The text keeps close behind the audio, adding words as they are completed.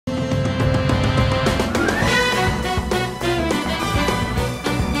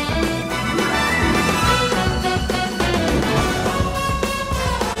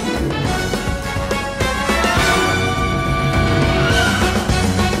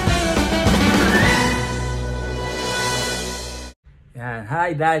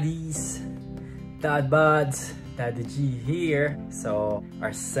Hi daddies, dad buds, Daddy G here. So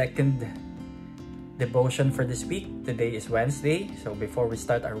our second devotion for this week. Today is Wednesday. So before we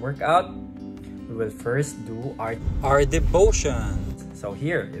start our workout, we will first do our devotion. So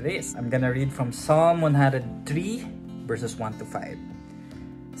here it is. I'm gonna read from Psalm 103 verses 1 to 5.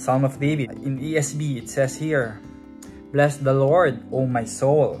 Psalm of David. In ESV it says here, "Bless the Lord, O my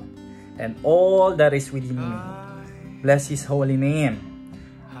soul, and all that is within me. Bless his holy name.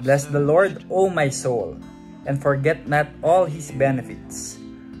 Bless the Lord, O my soul, and forget not all his benefits,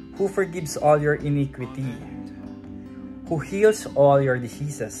 who forgives all your iniquity, who heals all your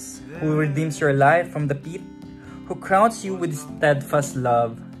diseases, who redeems your life from the pit, who crowns you with steadfast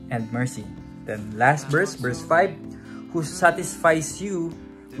love and mercy." Then last verse, verse 5, "Who satisfies you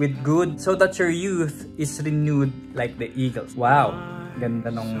with good so that your youth is renewed like the eagles." Wow!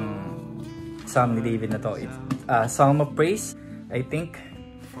 Ganda nung Psalm ni David na to. It's a Psalm of praise, I think.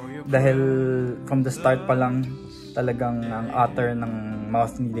 Dahil from the start pa lang, talagang ang author ng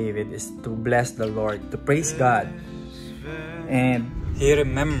mouth ni David is to bless the Lord, to praise God. And he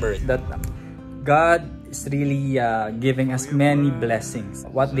remembered that God is really giving us many blessings.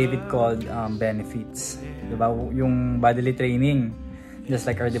 What David called benefits. Diba? Yung bodily training, just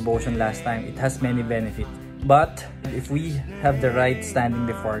like our devotion last time, it has many benefits. But if we have the right standing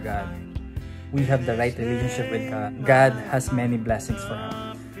before God, we have the right relationship with God, God has many blessings for us.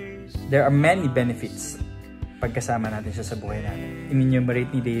 There are many benefits pagkasama natin siya sa buhay natin. In-enumerate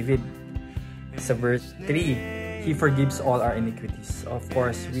ni David sa verse 3, he forgives all our iniquities. Of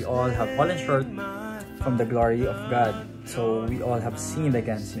course, we all have fallen short from the glory of God. So we all have sinned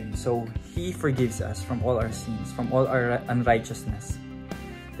against him. So he forgives us from all our sins, from all our unrighteousness.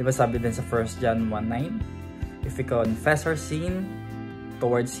 Diba sabi din sa 1 John 1:9, if we confess our sin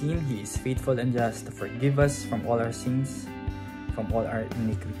towards him, he is faithful and just to forgive us from all our sins, from all our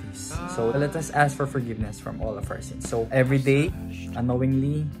iniquities. So let us ask for forgiveness from all of our sins. So every day,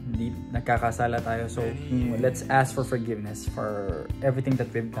 unknowingly, nagkakasala tayo. So let's ask for forgiveness for everything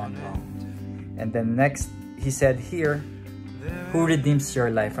that we've done wrong. And then next, he said here, who redeems your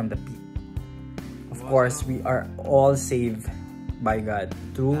life from the pit? Of course, we are all saved by God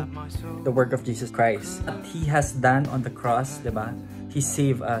through the work of Jesus Christ. What he has done on the cross, diba? He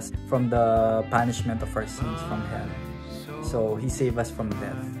saved us from the punishment of our sins from hell. So he saved us from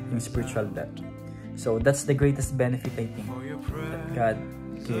death, in spiritual death. So that's the greatest benefit, I think, that God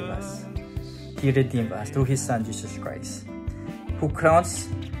gave us. He redeemed us through his Son, Jesus Christ, who crowns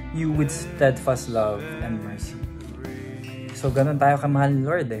you with steadfast love and mercy. So ganun tayo kamahal ni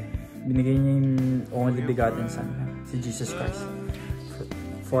Lord eh. Binigay niya yung only begotten Son, si Jesus Christ,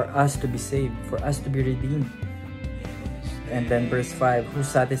 for us to be saved, for us to be redeemed. And then verse 5, who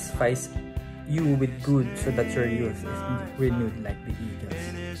satisfies you with good so that your youth is renewed like the eagles.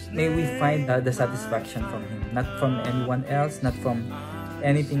 May we find the satisfaction from him, not from anyone else, not from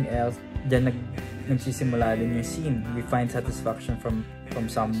anything else. Diyan nagsisimula din yung sin. We find satisfaction from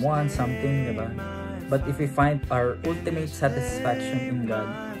someone, something, diba? But if we find our ultimate satisfaction in God,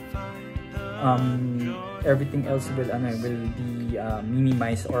 everything else will be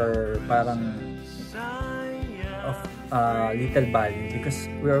minimized or parang of little value, because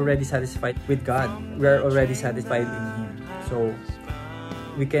we're already satisfied with God. We're already satisfied in him. So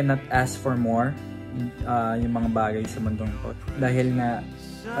we cannot ask for more yung mga bagay sa mundong to, dahil nga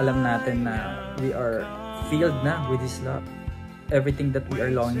alam natin na we are filled na with his love. Everything that we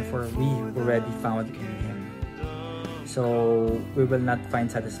are longing for, we already found in him. So we will not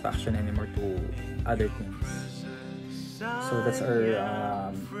find satisfaction anymore to other things. So that's our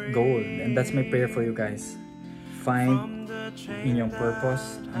goal, and that's my prayer for you guys. Find inyong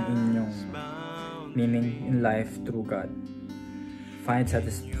purpose and inyong meaning in life through God. Find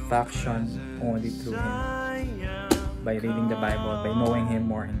satisfaction only through him, by reading the Bible, by knowing him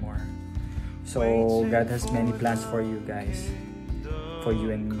more and more. So God has many plans for you guys, for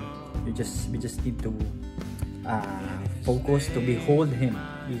you and me. We just need to focus, to behold him.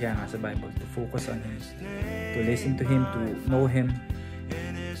 Ika nga sa Bible, to focus on him, to listen to him, to know him.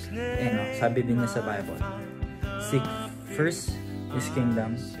 Sabi din niya sa Bible, seek first his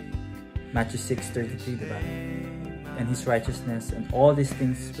kingdom, Matthew 6:33, diba? And his righteousness, and all these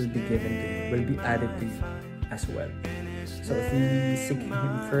things will be given to you, will be added to you as well. So if we seek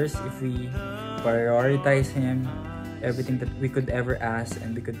him first, if we prioritize him, everything that we could ever ask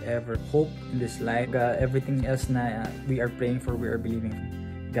and we could ever hope in this life, everything else na we are praying for, we are believing,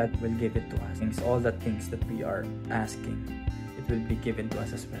 God will give it to us. All the things that we are asking, it will be given to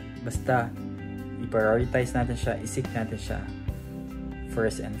us as well. Basta i-prioritize natin siya, isik natin siya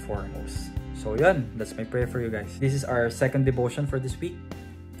first and foremost. So yun, that's my prayer for you guys. This is our second devotion for this week.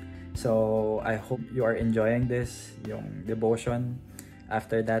 So I hope you are enjoying this, yung devotion.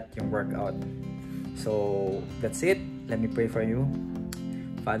 After that, yung workout. So that's it. Let me pray for you.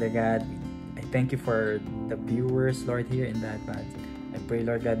 Father God, I thank you for the viewers, Lord, here in Dad Bads. I pray,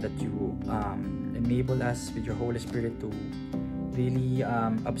 Lord God, that you enable us with your Holy Spirit to really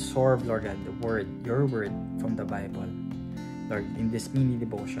absorb, Lord God, the word, your word from the Bible, Lord, in this mini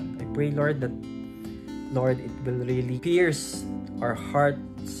devotion. I pray, Lord, that, Lord, it will really pierce our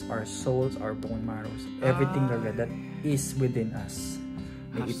hearts, our souls, our bone marrows, everything, Lord God, that is within us.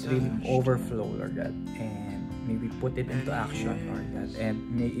 May it really overflow, Lord God, and may we put it into action, Lord God, and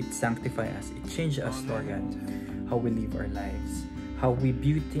may it sanctify us, it change us, Lord God, how we live our lives, how we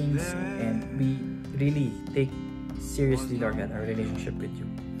view things, and we really take seriously, Lord God, our relationship with you.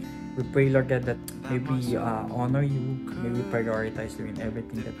 We pray, Lord God, that may we honor you, may we prioritize you in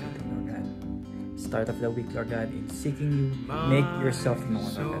everything that we do, Lord God. Start of the week, Lord God, in seeking you, make yourself known,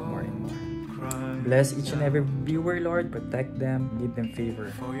 Lord God, more and more. Bless each and every viewer, Lord, protect them, give them favor,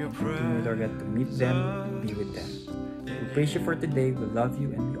 and continue, Lord God, to meet them, be with them. We praise you for today, we love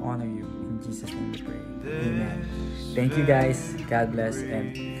you, and we honor you. In Jesus' name we pray. Amen. Thank you guys, God bless,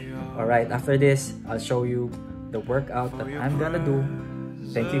 and alright, after this, I'll show you the workout that I'm gonna do.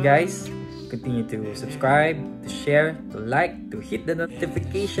 Thank you guys. Continue to subscribe, to share, to like, to hit the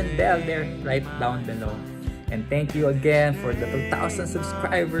notification bell there right down below. And thank you again for the 2,000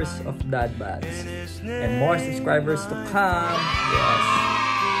 subscribers of Dad Bads. And more subscribers to come. Yes.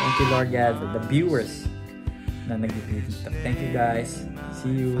 Thank you, Lord God, for the viewers na nag-video. Thank you guys.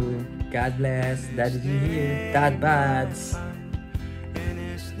 See you. God bless. Daddy G here. Dad Bads.